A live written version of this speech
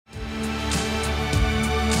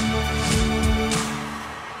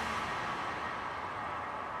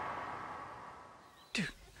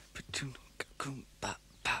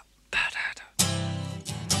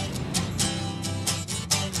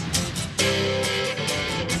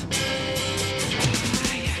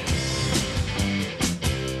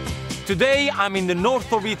Today I'm in the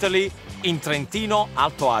north of Italy, in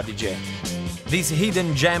Trentino-Alto Adige. This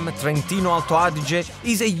hidden gem, Trentino-Alto Adige,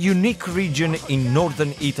 is a unique region in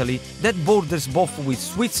northern Italy that borders both with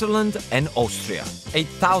Switzerland and Austria,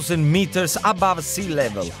 8,000 meters above sea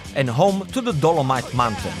level and home to the Dolomite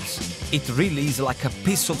mountains. It really is like a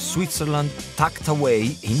piece of Switzerland tucked away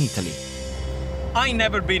in Italy. I've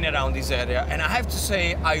never been around this area, and I have to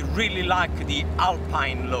say I really like the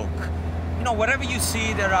Alpine look. You know, wherever you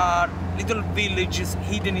see there are little villages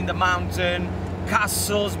hidden in the mountain,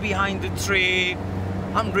 castles behind the tree.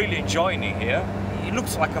 I'm really enjoying it here. It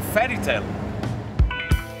looks like a fairy tale.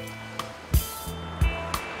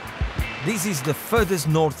 This is the furthest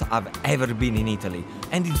north I've ever been in Italy,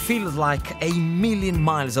 and it feels like a million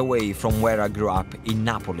miles away from where I grew up in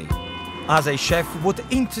Napoli. As a chef, what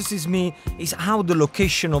interests me is how the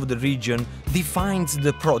location of the region defines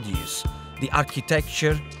the produce, the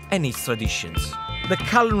architecture and its traditions. The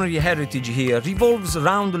culinary heritage here revolves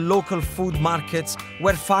around the local food markets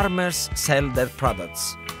where farmers sell their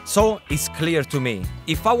products. So it's clear to me,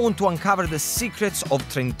 if I want to uncover the secrets of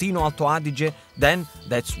Trentino-Alto Adige, then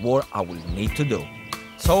that's what I will need to do.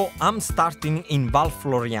 So I'm starting in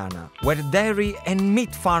Valfloriana, where dairy and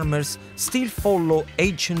meat farmers still follow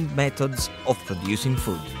ancient methods of producing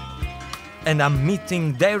food. And I'm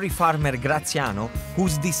meeting dairy farmer Graziano,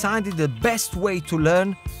 who's decided the best way to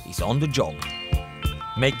learn is on the job,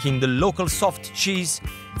 making the local soft cheese,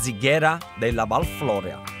 Zighera Della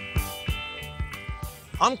Valfloria.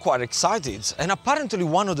 I'm quite excited, and apparently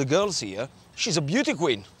one of the girls here, she's a beauty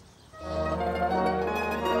queen.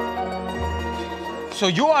 So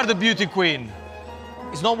you are the beauty queen.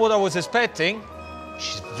 It's not what I was expecting.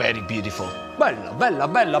 She's very beautiful. Bella, bella,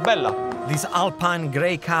 bella, bella. These Alpine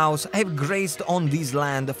grey cows have grazed on this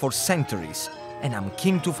land for centuries, and I'm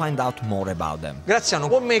keen to find out more about them. Graziano,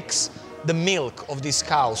 what makes the milk of this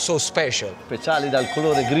cow so special? Speciali dal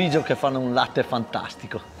colore grigio che fanno un latte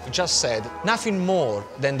fantastico. You just said nothing more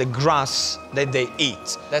than the grass that they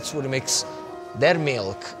eat. That's what makes their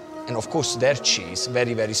milk and of course their cheese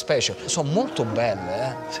very very special. Sono molto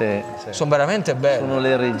belle, Sì, sì. Sono veramente belle. Sono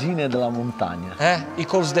le regine della montagna. He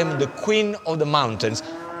calls them the queen of the mountains.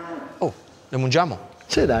 Oh, le mangiamo?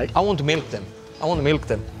 Sì, dai. I want to milk them. I want to milk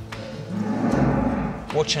them.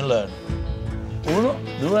 Watch and learn. 1,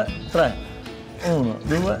 2, 3. 1,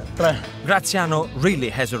 2, 3. Graziano really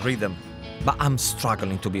has a rhythm, but I'm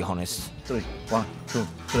struggling, to be honest. 3, 1, 2,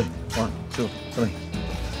 3, 1, 2, 3.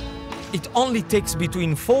 It only takes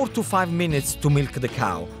between 4 to 5 minutes to milk the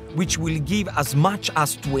cow, which will give as much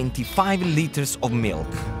as 25 liters of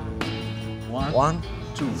milk. 1,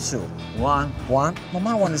 2, 1. But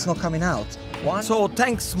my one is not coming out. 1. So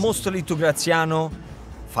thanks mostly to Graziano.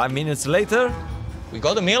 5 minutes later, we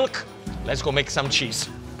got the milk. Let's go make some cheese.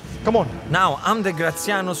 Come on. Now, under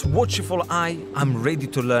Graziano's watchful eye, I'm ready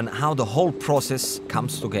to learn how the whole process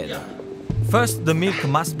comes together. First, the milk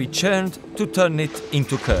must be churned to turn it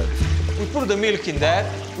into curd. We put the milk in there,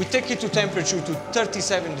 we take it to temperature to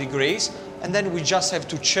 37 degrees, and then we just have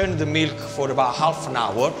to churn the milk for about half an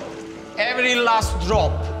hour. Every last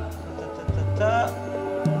drop.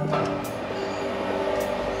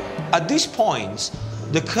 At this point,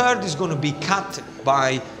 the curd is going to be cut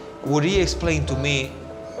by what he explained to me.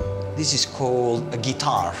 This is called a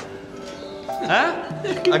guitar.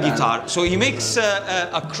 A guitar. So he makes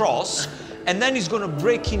a cross, and then he's going to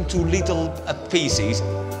break into little pieces.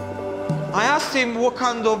 I asked him what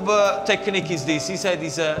kind of technique is this. He said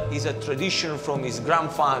it's a tradition from his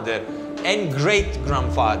grandfather and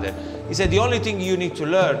great-grandfather. He said the only thing you need to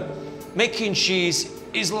learn, making cheese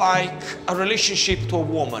is like a relationship to a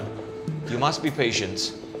woman. You must be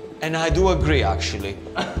patient. And I do agree, actually.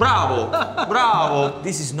 Bravo, bravo.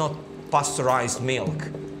 This is not pasteurized milk.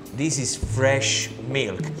 This is fresh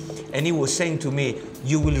milk. And he was saying to me,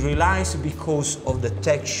 you will realize because of the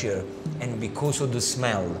texture and because of the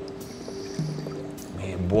smell.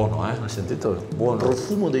 Buono, eh? Hai sentito? Buono.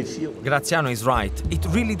 Profumo dei fiori. Graziano is right. It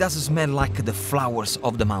really does smell like the flowers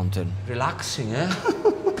of the mountain. Relaxing, eh?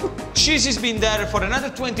 Cheese has been there for another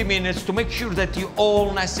 20 minutes to make sure that you're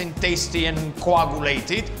all nice and tasty and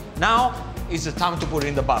coagulated. Now is the time to put it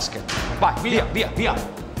in the basket. Vai, via, via, via.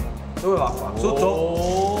 Dove va qua? Sotto?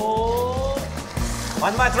 Oh.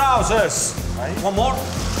 Mind my trousers. Vai. One more.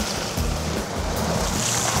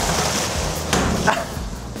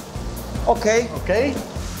 Okay. Ok?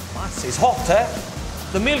 It's hot, eh?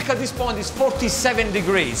 The milk at this point is 47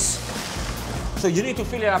 degrees. So you need to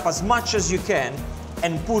fill it up as much as you can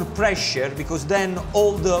and put pressure, because then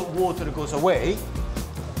all the water goes away.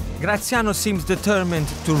 Graziano seems determined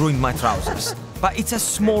to ruin my trousers. but it's a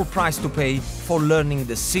small price to pay for learning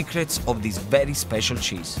the secrets of this very special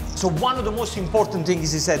cheese. So one of the most important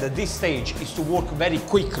things he said at this stage is to work very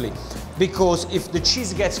quickly, because if the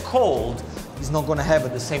cheese gets cold, it's not going to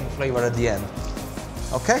have the same flavor at the end.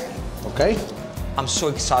 Okay? Ok? I'm so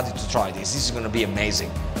excited to try this. This is going to be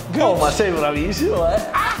amazing. Oh, ma sei bravissimo, eh?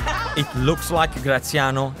 It looks like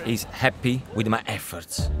Graziano is happy with my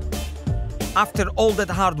efforts. After all that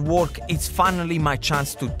hard work, it's finally my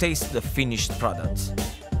chance to taste the finished product.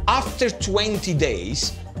 After 20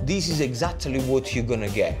 days, this is exactly what you're going to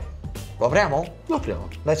get. Lo apriamo? Lo apriamo.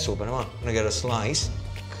 Let's open it. I'm going to get a slice.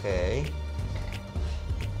 Okay.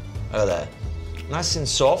 Look at that. Nice and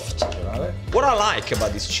soft. What I like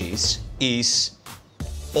about this cheese is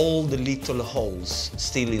all the little holes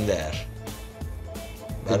still in there.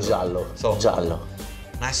 È giallo, So, giallo.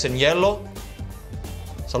 nice and yellow.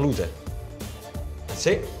 Salute. That's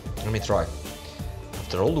it. Let me try.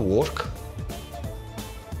 After all the work.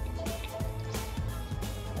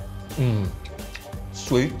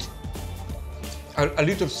 Sweet. A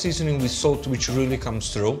little seasoning with salt which really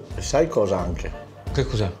comes through. E sai cosa anche? Che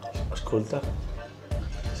cos'è? Ascolta.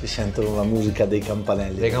 Si sentono la musica dei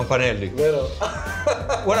campanelli. Dei campanelli. Vero?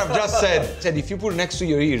 What I've just said, if you put it next to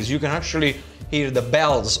your ears, you can actually hear the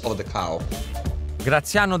bells of the cow.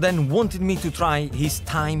 Graziano then wanted me to try his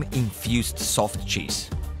thyme-infused soft cheese.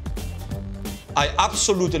 I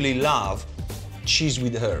absolutely love cheese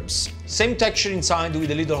with herbs. Same texture inside with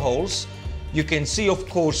the little holes. You can see, of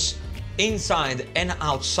course, inside and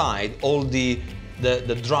outside all the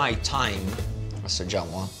dry thyme.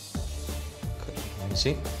 Assaggiamo, Okay, let me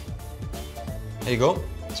see. There you go.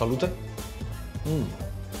 Salute.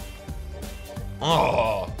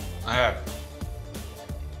 Oh,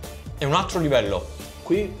 è un altro livello.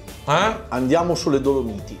 Qui andiamo sulle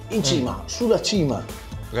Dolomiti, in cima, sulla cima.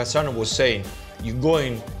 Graziano was saying, you're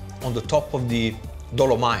going on the top of the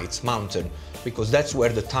Dolomite mountain because that's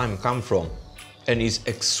where the thyme comes from, and it's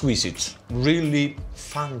exquisite, really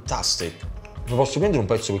fantastic. Mi posso prendere un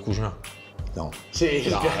pezzo per cucinare? No. Sì.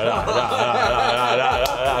 Dai.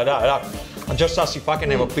 I just asked if I can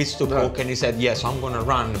have a piece to cook, and he said yes. I'm gonna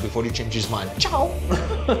run before he changes his mind. Ciao.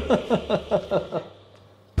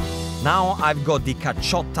 Now I've got the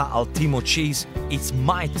caciotta al timo cheese, it's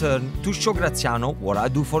my turn to show Graziano what I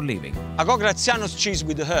do for a living. I got Graziano's cheese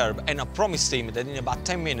with the herb, and I promised him that in about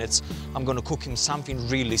 10 minutes I'm gonna cook him something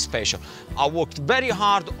really special. I worked very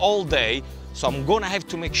hard all day, so I'm gonna have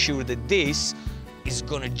to make sure that this is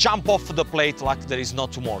gonna jump off the plate like there is no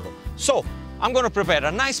tomorrow. So I'm gonna prepare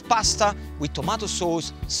a nice pasta with tomato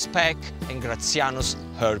sauce, speck, and Graziano's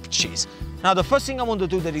herb cheese. Now the first thing I want to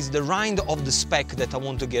do, there is the rind of the speck that I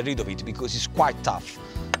want to get rid of it because it's quite tough.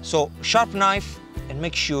 So sharp knife and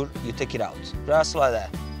make sure you take it out, just like that.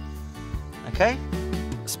 Okay?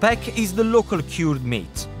 Speck is the local cured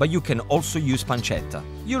meat, but you can also use pancetta.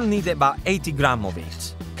 You'll need about 80 grams of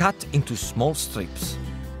it, cut into small strips.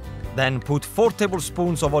 Then put 4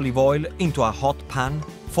 tablespoons of olive oil into a hot pan,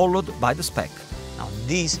 followed by the speck. Now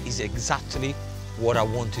this is exactly what I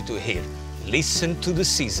wanted to hear. Listen to the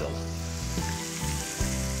sizzle.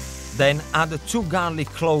 Then add 2 garlic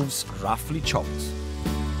cloves roughly chopped.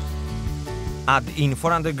 Add in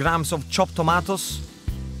 400 grams of chopped tomatoes.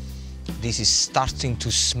 This is starting to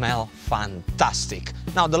smell fantastic.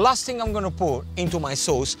 Now the last thing I'm gonna pour into my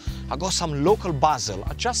sauce, I got some local basil.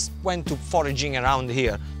 I just went to foraging around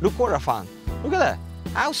here. Look what I found. Look at that.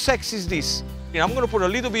 How sexy is this? I'm gonna put a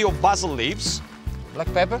little bit of basil leaves,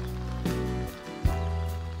 black pepper.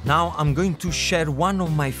 Now I'm going to share one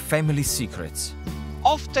of my family secrets.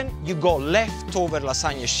 Often you got leftover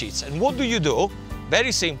lasagna sheets, and what do?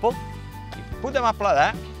 Very simple. You put them up like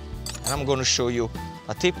that, and I'm gonna show you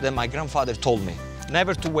a tip that my grandfather told me.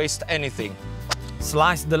 Never to waste anything.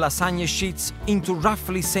 Slice the lasagna sheets into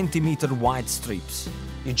roughly centimeter wide strips.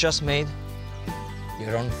 You just made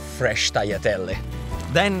your own fresh tagliatelle.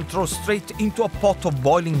 Then throw straight into a pot of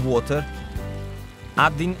boiling water,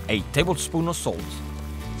 adding a tablespoon of salt.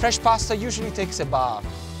 Fresh pasta usually takes about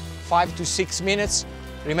 5 to 6 minutes.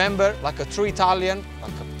 Remember, like a true Italian,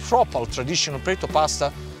 like a proper traditional preto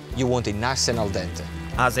pasta, you want it nice and al dente.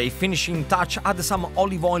 As a finishing touch, add some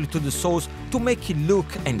olive oil to the sauce to make it look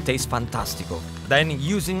and taste fantastico. Then,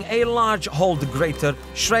 using a large hold grater,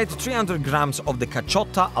 shred 300 grams of the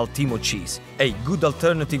caciotta al timo cheese. A good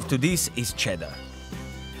alternative to this is cheddar.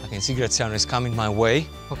 I can see Graziano is coming my way.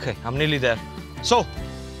 Okay, I'm nearly there. So,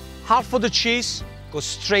 half of the cheese goes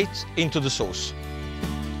straight into the sauce.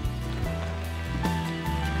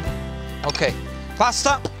 Okay,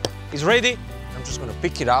 pasta is ready. I'm just gonna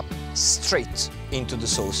pick it up straight into the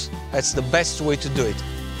sauce. That's the best way to do it.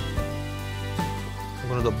 I'm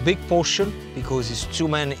gonna ordered a big portion because it's 2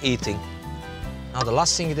 men eating. Now the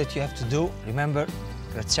last thing that you have to do, remember,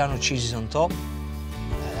 Graziano cheese is on top.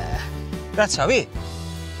 Grazie, vedi?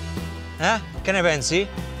 Che ne pensi?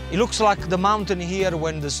 It looks like the mountain here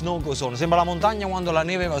when the snow goes on. Sembra la montagna quando la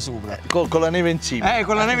neve va sopra. Con la neve in cima.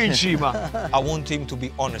 Con la neve in cima. I want him to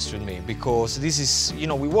be honest with me because this is, you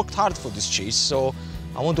know, we worked hard for this cheese, so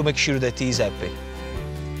I want to make sure that he's happy.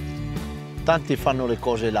 Tanti fanno le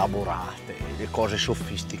cose elaborate, le cose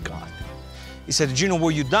sofisticate. He said, Gino,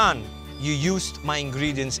 what you done? You used my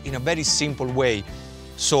ingredients in a very simple way.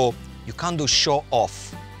 So you kind of show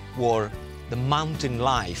off what the mountain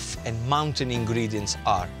life and mountain ingredients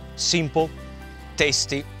are. Simple,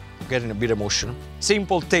 tasty, getting a bit emotional.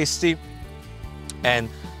 Simple, tasty, and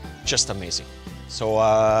just amazing. So,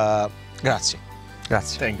 grazie.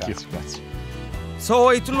 Grazie. Thank you. Grazie. So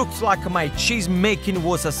it looks like my cheese making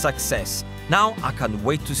was a success. Now I can't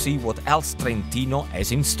wait to see what else Trentino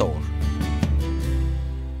has in store.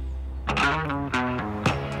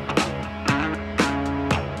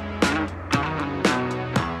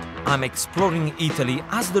 I'm exploring Italy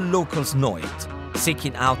as the locals know it,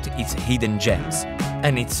 seeking out its hidden gems.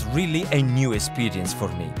 And it's really a new experience for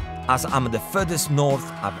me, as I'm the furthest north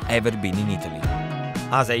I've ever been in Italy.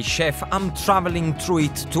 As a chef, I'm traveling through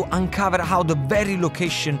it to uncover how the very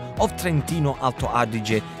location of Trentino-Alto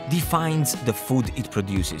Adige defines the food it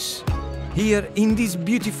produces. Here, in this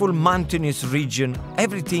beautiful mountainous region,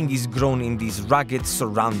 everything is grown in these rugged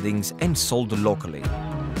surroundings and sold locally.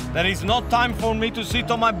 There is no time for me to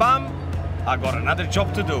sit on my bum. I got another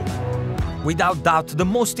job to do. Without doubt, the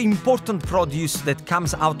most important produce that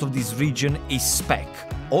comes out of this region is speck,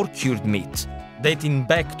 or cured meat. Dating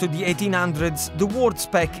back to the 1800s, the word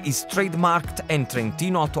speck is trademarked and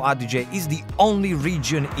Trentino-Alto Adige is the only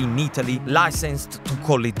region in Italy licensed to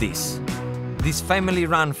call it this. This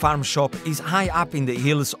family-run farm shop is high up in the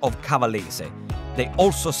hills of Cavallese. They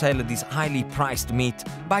also sell this highly priced meat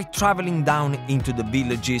by traveling down into the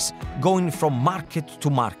villages, going from market to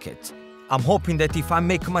market. I'm hoping that if I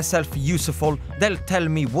make myself useful, they'll tell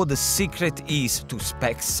me what the secret is to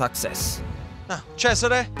Speck's success. Now,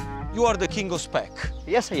 Cesare, you are the king of speck.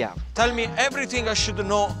 Yes, I am. Tell me everything I should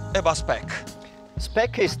know about speck.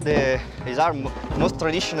 Speck is our most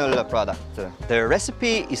traditional product. The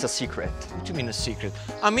recipe is a secret. What do you mean a secret?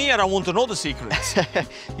 I'm here, I want to know the secrets.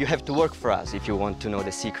 You have to work for us if you want to know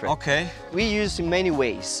the secret. Okay. We use in many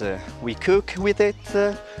ways. We cook with it,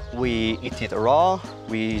 we eat it raw,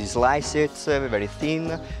 we slice it very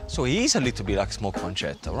thin. So it is a little bit like smoked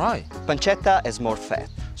pancetta, right? Pancetta has more fat.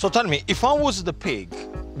 So tell me, if I was the pig,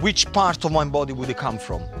 which part of my body would it come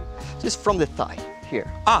from? Just from the thigh, here.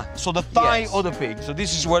 Ah, so the thigh Yes. of the pig. So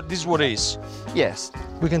this is what it is. Yes.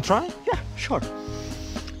 We can try? Yeah, sure.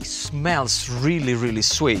 It smells really, really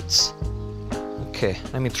sweet. Okay,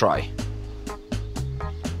 let me try.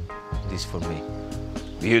 This for me.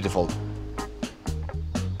 Beautiful.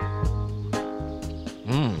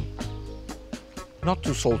 Not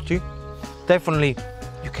too salty. Definitely,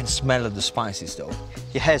 you can smell the spices though.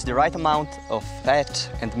 It has the right amount of fat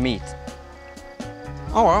and meat.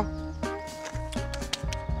 Oh well.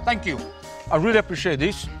 Thank you. I really appreciate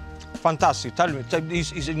this. Fantastic. Tell me,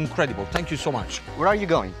 this is incredible. Thank you so much. Where are you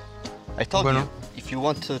going? I told Bueno. you, if you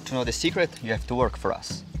want to know the secret, you have to work for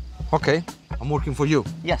us. Okay, I'm working for you.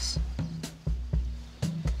 Yes.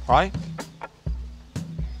 Right?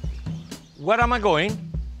 Where am I going?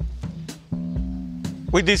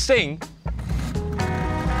 With this thing?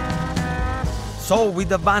 So with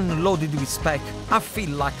the van loaded with speck, I feel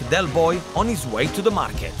like Del Boy on his way to the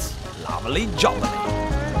market. Lovely jubbly.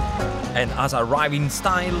 And as I arrive in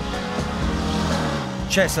style,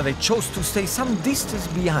 Cesare chose to stay some distance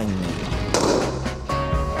behind me.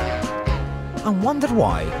 I wonder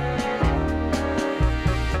why.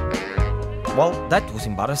 Well, that was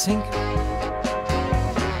embarrassing.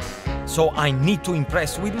 So I need to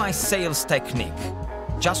impress with my sales technique.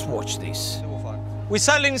 Just watch this. We're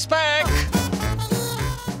selling speck!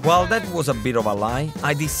 Well, that was a bit of a lie.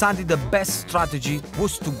 I decided the best strategy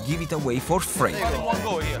was to give it away for free.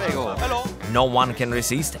 Prego. Hello? No one can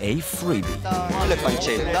resist a freebie. Le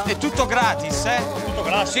pancetta. È tutto gratis, eh? Tutto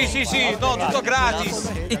gratis? Sì, no, tutto gratis.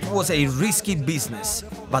 It was a risky business,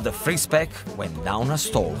 but the free spec went down a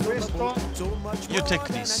storm. You take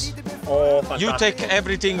this. You take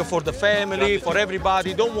everything for the family, for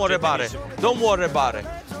everybody. Don't worry about it. Don't worry about it.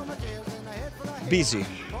 Busy.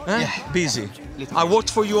 Eh? Yeah. Busy. I worked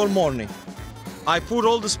for you all morning. I put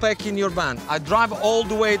all the spec in your van. I drive all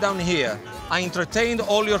the way down here. I entertained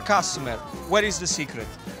all your customers. Where is the secret?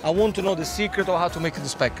 I want to know the secret of how to make the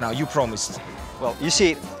spec now. You promised. Well, you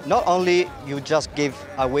see, not only you just give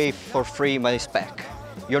away for free my spec,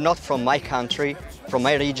 you're not from my country, from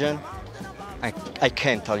my region, I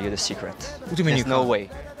can't tell you the secret. What do you mean There's you no can't? way.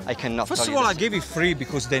 I cannot First tell of you all, I the gave it free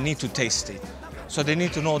because they need to taste it. So they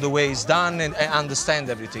need to know the way it's done and understand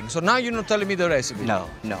everything. So now you're not telling me the recipe.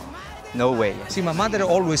 No way. See, my mother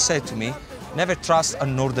always said to me, never trust a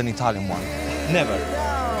northern Italian one. Never.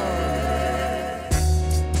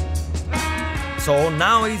 So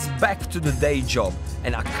now it's back to the day job,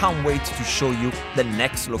 and I can't wait to show you the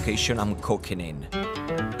next location I'm cooking in.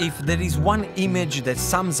 If there is one image that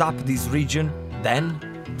sums up this region, then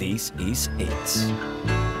this is it.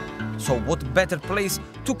 So what better place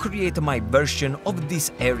to create my version of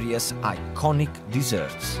this area's iconic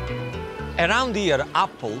desserts? Around here,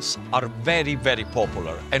 apples are very, very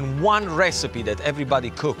popular. And one recipe that everybody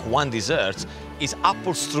cook, one dessert, is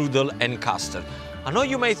apple strudel and custard. I know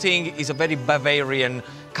you may think it's a very Bavarian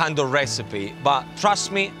kind of recipe, but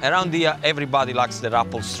trust me, around here, everybody likes their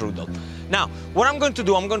apple strudel. Now, what I'm going to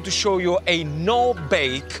do, I'm going to show you a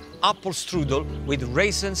no-bake apple strudel with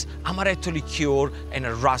raisins, amaretto liqueur, and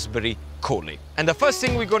a raspberry coulis. And the first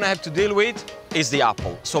thing we're gonna have to deal with is the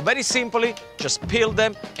apple. So very simply, just peel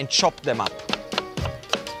them and chop them up.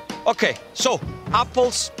 Okay, so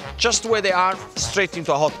apples, just where they are, straight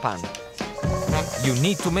into a hot pan. You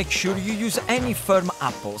need to make sure you use any firm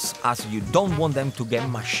apples, as you don't want them to get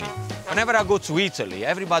mushy. Whenever I go to Italy,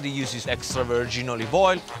 everybody uses extra virgin olive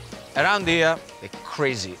oil. Around here, they're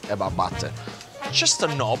crazy about butter. Just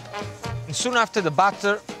a knob, and soon after the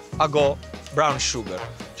butter, I go brown sugar.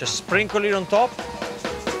 Just sprinkle it on top,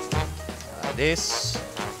 like this.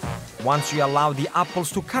 Once you allow the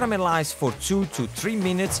apples to caramelize for 2 to 3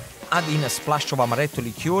 minutes, add in a splash of amaretto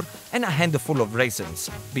liqueur and a handful of raisins,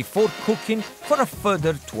 before cooking for a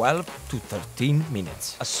further 12 to 13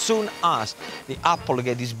 minutes. As soon as the apple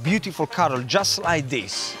get this beautiful color, just like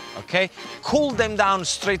this, okay? Cool them down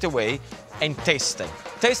straight away and taste them.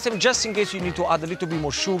 Taste them just in case you need to add a little bit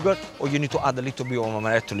more sugar or you need to add a little bit of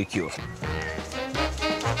amaretto liqueur.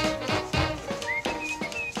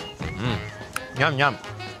 Yum, yum.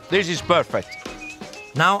 This is perfect.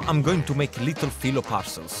 Now I'm going to make little filo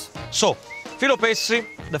parcels. So, filo pastry,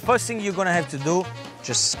 the first thing you're gonna have to do,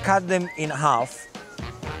 just cut them in half.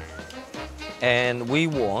 And we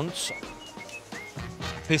want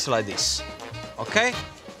a piece like this, okay?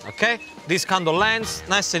 Okay, this kind of length,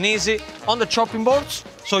 nice and easy, on the chopping boards.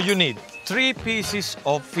 So you need 3 pieces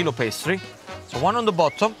of filo pastry. So one on the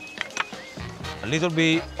bottom, a little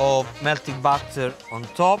bit of melted butter on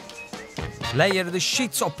top. Layer the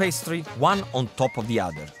sheets of pastry one on top of the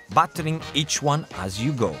other, buttering each one as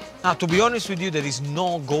you go. Now, to be honest with you, there is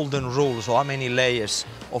no golden rule, so how many layers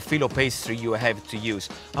of filo pastry you have to use.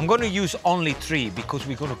 I'm going to use only 3 because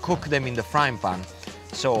we're going to cook them in the frying pan.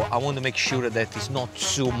 So I want to make sure that it's not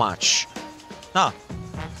too much. Now,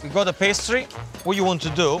 we got the pastry. What you want to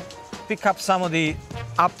do, pick up some of the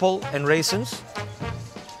apple and raisins,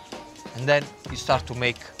 and then you start to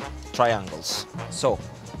make triangles. So,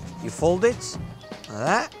 you fold it, like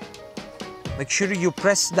that. Make sure you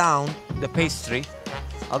press down the pastry,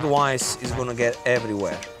 otherwise it's gonna get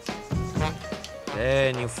everywhere.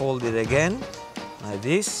 Then you fold it again, like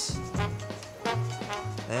this.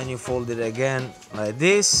 Then you fold it again, like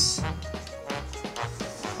this.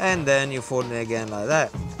 And then you fold it again, like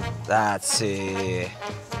that. That's it.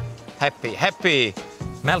 Happy, happy.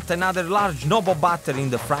 Melt another large knob of butter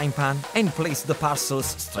in the frying pan and place the parcels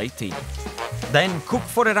straight in. Then cook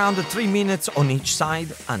for around 3 minutes on each side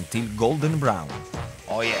until golden brown.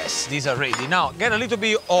 Oh yes, these are ready. Now, get a little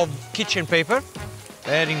bit of kitchen paper,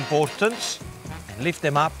 very important, and lift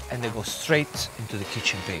them up and they go straight into the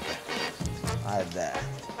kitchen paper. Like that.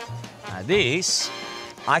 Now this,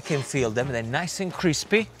 I can feel them, they're nice and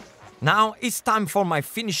crispy. Now it's time for my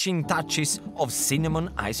finishing touches of cinnamon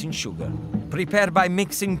icing sugar. Prepare by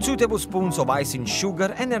mixing 2 tablespoons of icing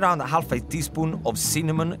sugar and around half a teaspoon of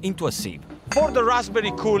cinnamon into a sieve. For the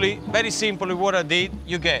raspberry coulis, very simply what I did,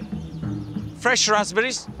 you get fresh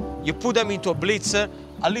raspberries, you put them into a blitzer,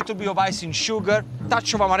 a little bit of icing sugar,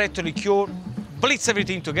 touch of amaretto liqueur, blitz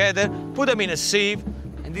everything together, put them in a sieve,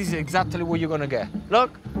 and this is exactly what you're gonna get.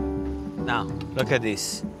 Look. Now, look at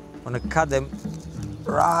this. I'm gonna cut them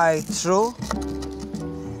right through.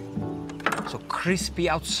 So crispy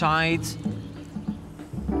outside.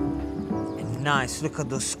 And nice, look at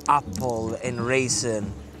those apple and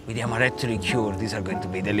raisin with the amaretto liqueur. These are going to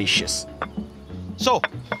be delicious. So,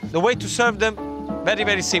 the way to serve them, very,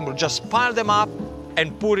 very simple. Just pile them up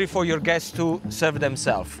and pour it for your guests to serve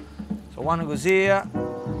themselves. So one goes here,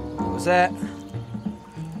 goes there.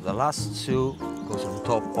 The last 2 goes on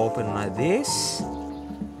top, open like this.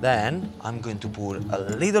 Then I'm going to pour a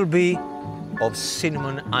little bit of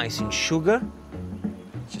cinnamon icing sugar.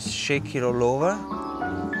 shake it all over.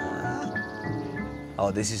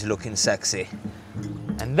 Oh, this is looking sexy.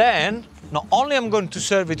 And then, not only I'm going to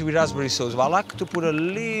serve it with raspberry sauce, but I like to put a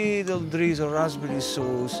little drizzle of raspberry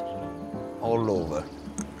sauce all over.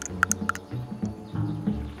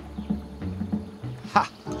 Ha!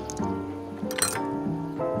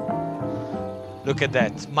 Look at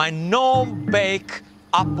that, my no-bake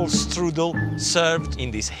apple strudel served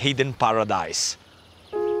in this hidden paradise.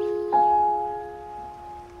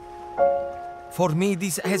 For me,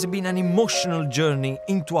 this has been an emotional journey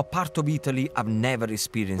into a part of Italy I've never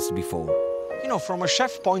experienced before. You know, from a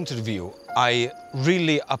chef point of view, I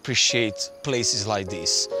really appreciate places like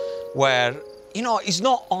this, where, you know, it's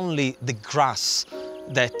not only the grass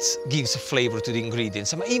that gives flavor to the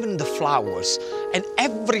ingredients, but even the flowers and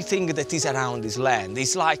everything that is around this land.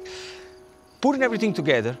 It's like putting everything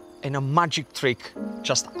together and a magic trick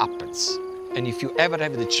just happens. And if you ever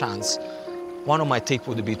have the chance, one of my tips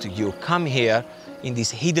would be to you, come here in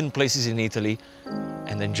these hidden places in Italy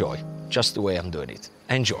and enjoy, just the way I'm doing it.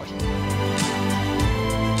 Enjoy.